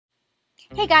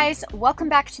Hey guys, welcome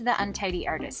back to The Untidy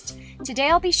Artist. Today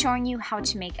I'll be showing you how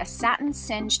to make a satin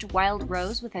singed wild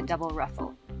rose with a double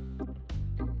ruffle.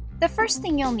 The first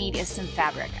thing you'll need is some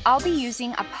fabric. I'll be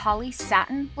using a poly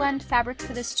satin blend fabric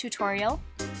for this tutorial.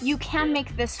 You can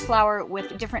make this flower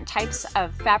with different types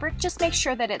of fabric, just make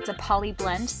sure that it's a poly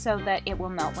blend so that it will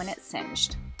melt when it's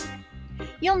singed.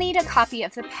 You'll need a copy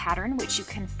of the pattern, which you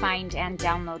can find and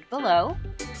download below,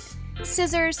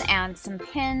 scissors and some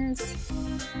pins,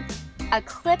 a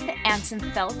clip and some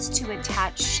felt to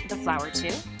attach the flower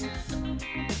to,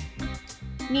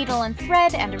 needle and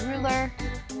thread and a ruler,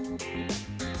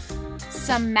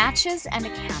 some matches and a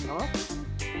candle,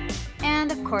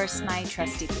 and of course my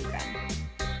trusty glue gun.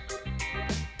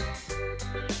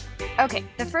 Okay,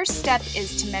 the first step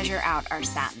is to measure out our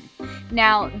satin.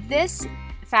 Now this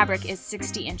fabric is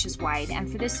 60 inches wide,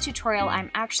 and for this tutorial I'm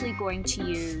actually going to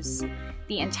use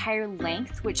the entire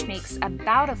length, which makes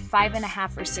about a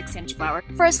 5.5 or 6 inch flower.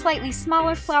 For a slightly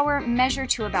smaller flower, measure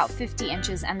to about 50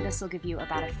 inches, and this will give you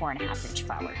about a 4.5 inch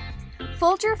flower.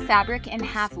 Fold your fabric in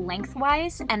half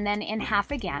lengthwise and then in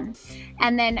half again,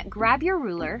 and then grab your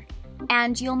ruler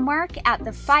and you'll mark at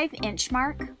the 5 inch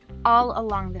mark all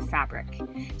along the fabric.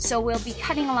 So we'll be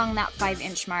cutting along that 5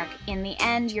 inch mark. In the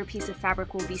end, your piece of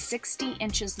fabric will be 60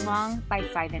 inches long by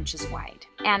 5 inches wide.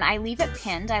 And I leave it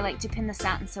pinned. I like to pin the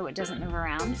satin so it doesn't move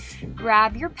around.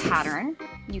 Grab your pattern.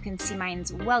 You can see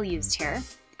mine's well used here.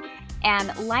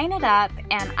 And line it up,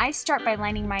 and I start by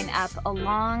lining mine up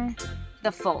along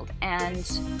the fold and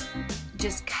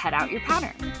just cut out your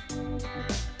pattern.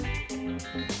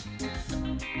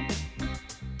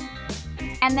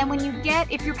 And then when you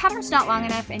get, if your pattern's not long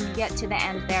enough and you get to the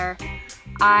end there,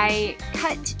 I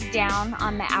cut down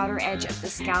on the outer edge of the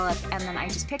scallop, and then I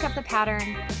just pick up the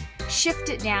pattern, shift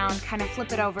it down, kind of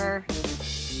flip it over,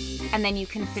 and then you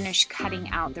can finish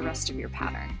cutting out the rest of your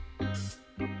pattern.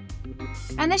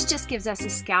 And this just gives us a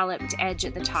scalloped edge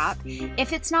at the top.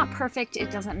 If it's not perfect,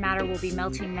 it doesn't matter. We'll be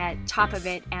melting the top of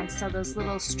it, and so those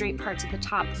little straight parts at the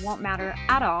top won't matter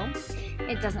at all.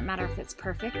 It doesn't matter if it's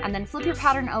perfect. And then flip your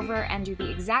pattern over and do the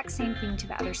exact same thing to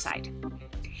the other side.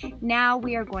 Now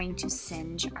we are going to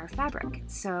singe our fabric.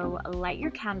 So light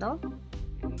your candle.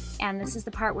 And this is the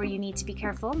part where you need to be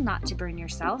careful not to burn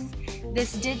yourself.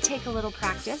 This did take a little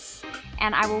practice,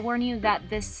 and I will warn you that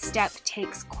this step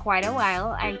takes quite a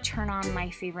while. I turn on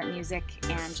my favorite music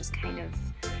and just kind of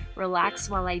relax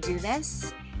while I do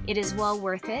this. It is well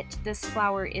worth it. This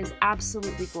flower is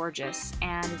absolutely gorgeous,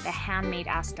 and the handmade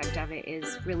aspect of it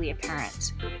is really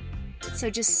apparent.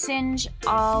 So just singe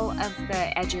all of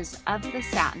the edges of the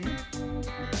satin,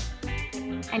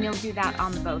 and you'll do that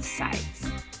on both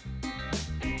sides.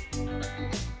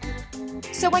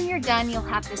 So when you're done, you'll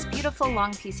have this beautiful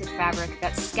long piece of fabric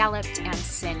that's scalloped and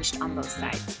singed on both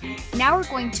sides. Now we're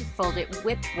going to fold it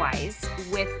widthwise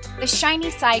with the shiny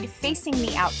side facing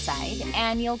the outside,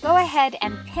 and you'll go ahead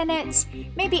and pin it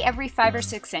maybe every 5 or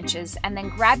 6 inches, and then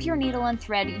grab your needle and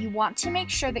thread. You want to make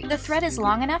sure that the thread is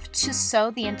long enough to sew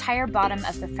the entire bottom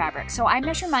of the fabric. So I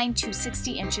measure mine to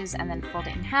 60 inches and then fold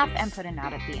it in half and put a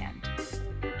knot at the end.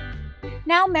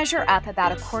 Now measure up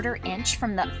about 1/4 inch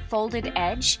from the folded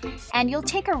edge, and you'll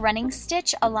take a running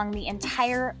stitch along the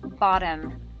entire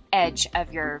bottom edge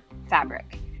of your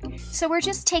fabric. So we're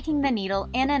just taking the needle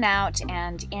in and out,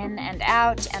 and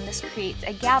this creates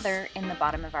a gather in the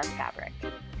bottom of our fabric.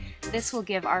 This will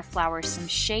give our flower some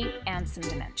shape and some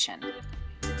dimension.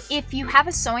 If you have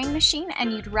a sewing machine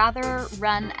and you'd rather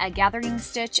run a gathering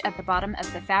stitch at the bottom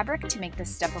of the fabric to make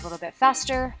this step a little bit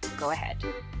faster, go ahead.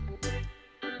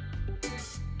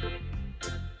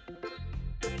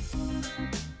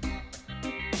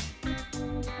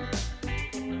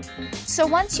 So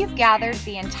once you've gathered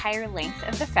the entire length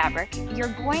of the fabric, you're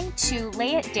going to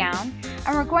lay it down,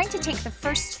 and we're going to take the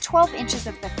first 12 inches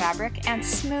of the fabric and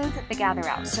smooth the gather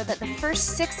out so that the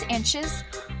first 6 inches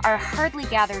are hardly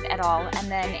gathered at all,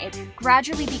 and then it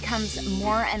gradually becomes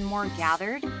more and more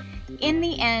gathered. In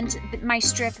the end, my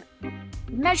strip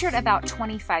measured about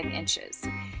 25 inches.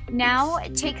 Now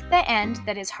take the end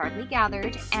that is hardly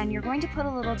gathered, and you're going to put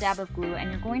a little dab of glue, and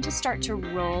you're going to start to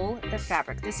roll the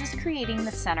fabric. This is creating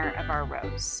the center of our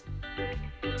rose.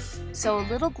 So a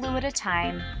little glue at a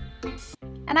time,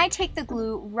 and I take the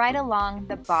glue right along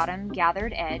the bottom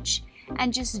gathered edge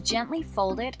and just gently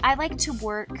fold it. I like to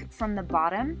work from the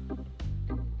bottom,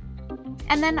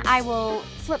 and then I will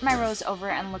flip my rose over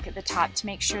and look at the top to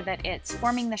make sure that it's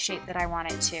forming the shape that I want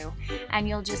it to. And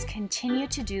you'll just continue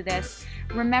to do this,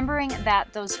 remembering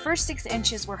that those first 6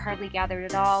 inches were hardly gathered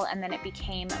at all, and then it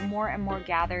became more and more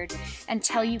gathered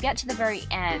until you get to the very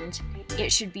end.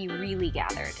 It should be really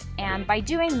gathered. And by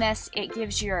doing this, it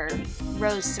gives your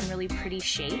rose some really pretty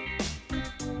shape.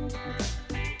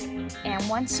 and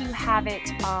once you have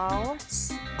it all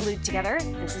glued together,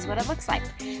 this is what it looks like.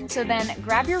 So then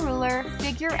grab your ruler,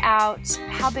 figure out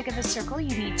how big of a circle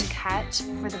you need to cut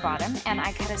for the bottom, and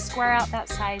I cut a square out that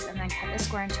size and then cut the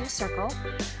square into a circle.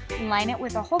 Line it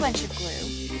with a whole bunch of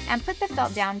glue and put the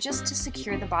felt down just to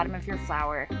secure the bottom of your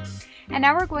flower. And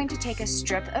now we're going to take a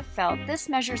strip of felt. This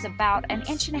measures about 1.5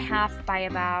 inches by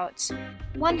about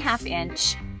 1/2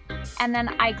 inch. And then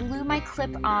I glue my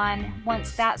clip on.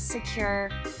 Once that's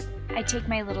secure, I take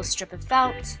my little strip of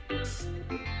felt,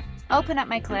 open up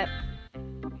my clip,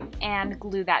 and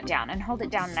glue that down and hold it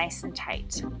down nice and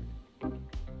tight.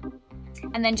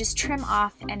 And then just trim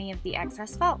off any of the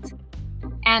excess felt.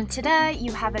 And ta-da,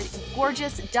 you have a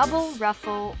gorgeous double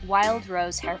ruffle wild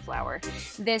rose hair flower.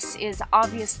 This is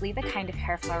obviously the kind of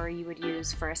hair flower you would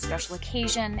use for a special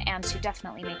occasion and to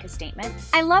definitely make a statement.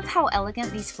 I love how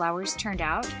elegant these flowers turned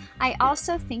out. I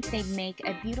also think they make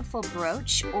a beautiful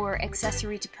brooch or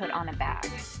accessory to put on a bag.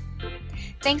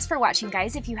 Thanks for watching,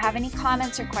 guys. If you have any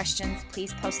comments or questions,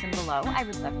 please post them below. I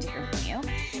would love to hear from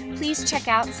you. Please check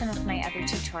out some of my other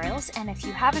tutorials, and if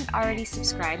you haven't already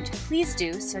subscribed, please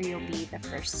do so you'll be the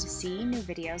first to see new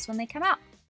videos when they come out.